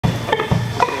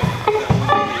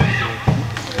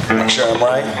Make sure I'm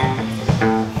right.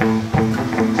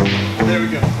 There we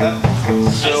go.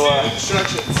 So,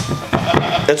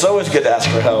 it's always good to ask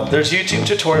for help. There's YouTube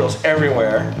tutorials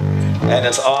everywhere, and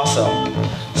it's awesome.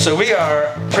 So we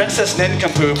are Princess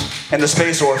Nincompoop and the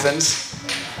Space Orphans.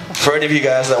 For any of you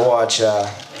guys that watch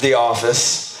The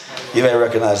Office, you may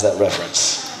recognize that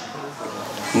reference.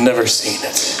 Never seen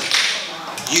it.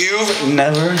 You've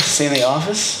never seen The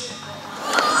Office?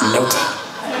 Nope.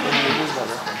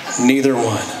 Neither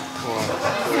one.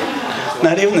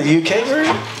 Not even the UK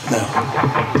version? No.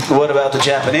 What about the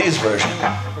Japanese version?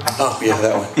 Oh, yeah,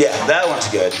 that one. Yeah, that one's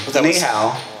good. That Ni was-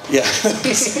 hao. Yeah.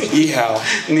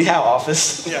 Yeehaw. Ni hao,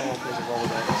 Office. Yeah.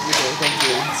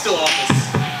 Still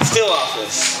Office. Still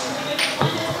Office.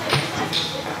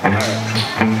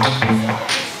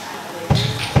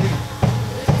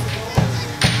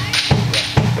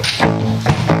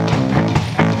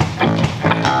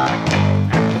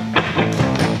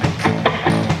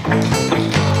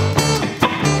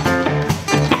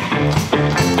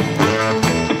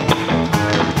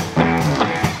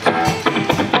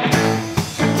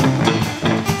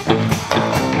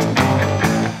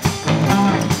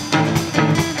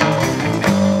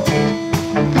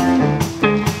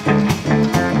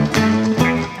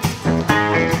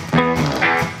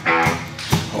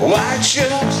 White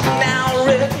shirts now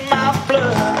red my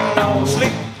blood. No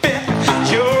sleeping,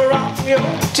 you're on your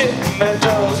tippy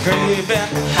toes,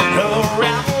 creeping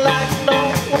around like no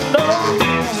one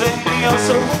knows, and you're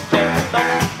so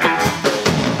paranoid.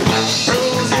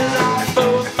 Bruises on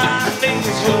both my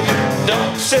knees. Well, you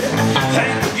don't say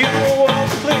thank you, oh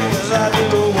please. I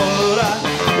do what I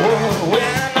want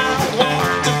when I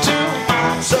want to do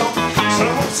my soul. So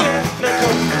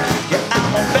cynical, yeah,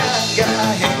 I'm a bad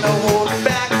guy, ain't no holding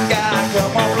back.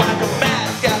 Come on like a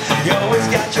mad guy, you always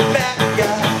got your back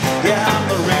guy. Yeah, I'm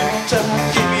the real type,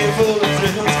 keep you full of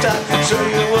thrills type. Show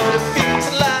you what it feels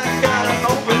like, got an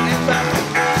open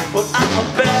back. Well, I'm a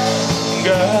bad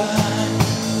guy.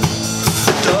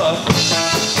 Duh.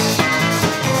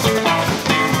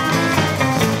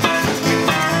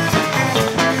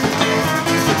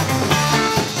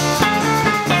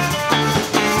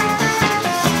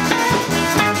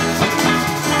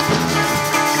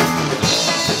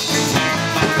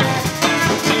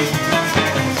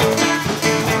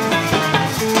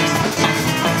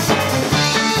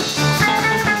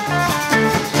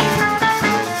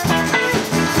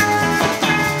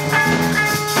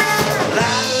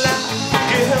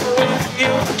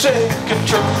 Take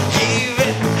control,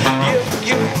 even if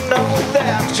you know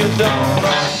that you don't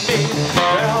like me.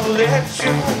 I'll let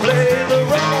you play the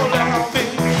role. I'll be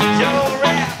your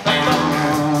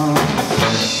animal.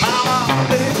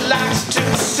 Mama likes to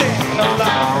sing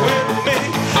along with me,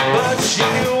 but she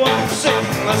won't sing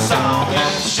the song,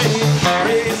 and she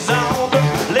raised all the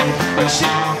liquor she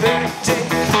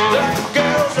dictate the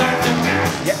girls I do.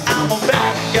 Yeah, I'm a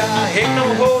bad guy, ain't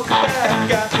no holding back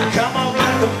guy. Come on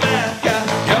like a bad guy.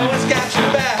 Always got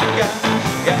your back,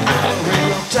 yeah, I'm a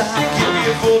real time, give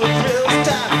you full of real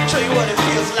time, show you what it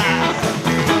feels like,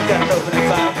 got no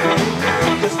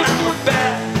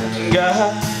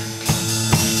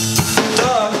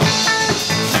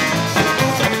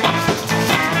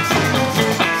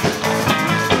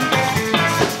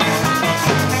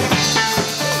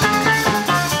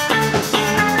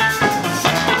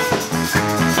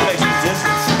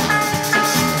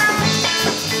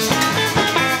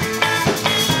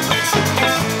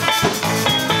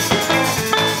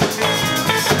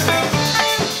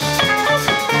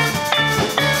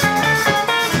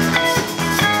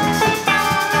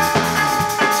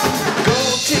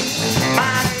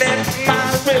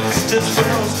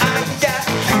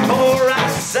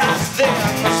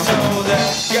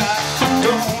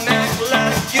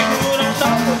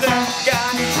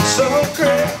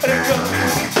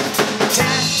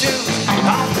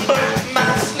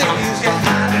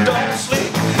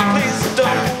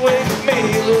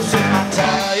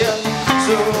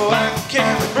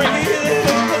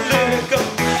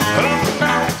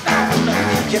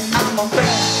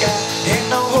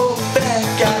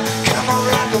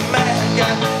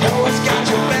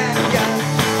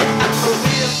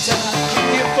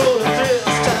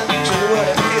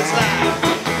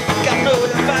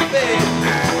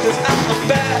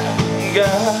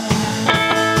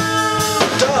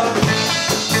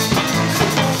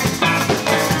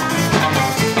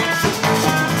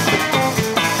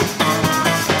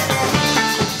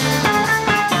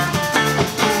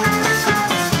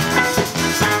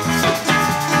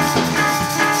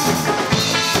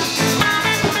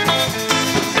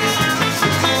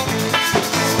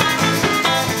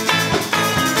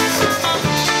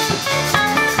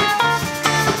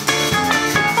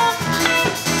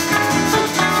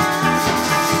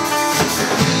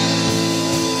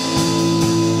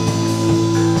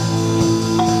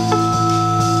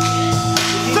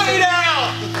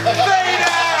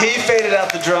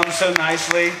so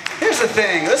nicely. Here's the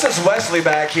thing. This is Wesley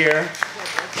back here.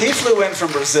 He flew in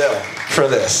from Brazil for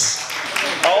this.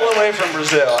 All the way from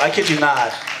Brazil. I kid you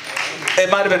not.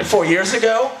 It might have been 4 years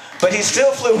ago, but he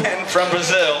still flew in from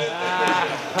Brazil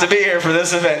to be here for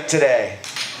this event today,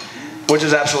 which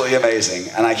is absolutely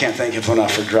amazing. And I can't thank him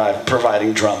enough for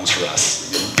providing drums for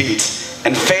us. Beats.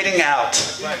 And fading out.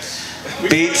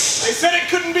 Beats. They said it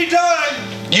couldn't be done.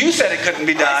 You said it couldn't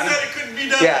be done. I said it couldn't be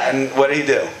done. Yeah, and what did he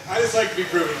do? I just like to be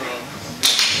proven wrong.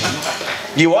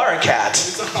 You are a cat.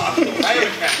 It's a hobby. I am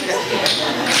a cat.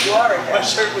 You are a cat. My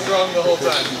shirt was wrong the whole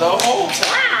time. The whole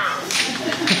time.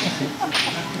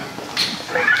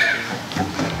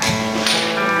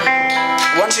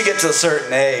 Once you get to a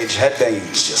certain age,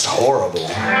 headbanging is just horrible.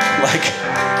 Like,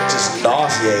 just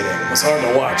nauseating. It's hard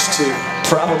to watch, too.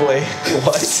 Probably.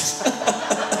 What?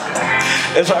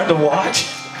 It's hard to watch.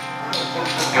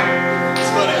 It's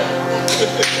funny.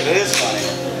 It is funny.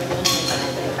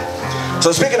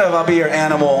 So speaking of I'll Be Your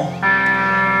Animal,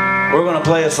 we're going to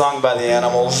play a song by the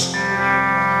Animals.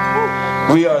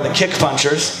 We are the Kick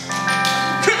Punchers.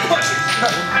 Kick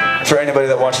punching. For anybody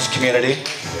that watches Community.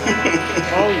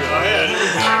 Oh,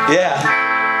 yeah.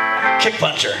 Yeah. Kick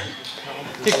Puncher.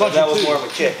 Kick puncher That was more of a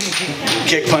kick.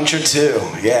 Kick Puncher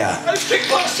 2, yeah. I kick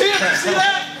punch him. See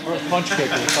that? Or a punch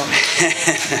kicker or something.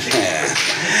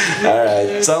 All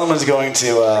right, Solomon's going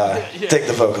to take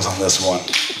the focus on this one.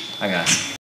 I got it.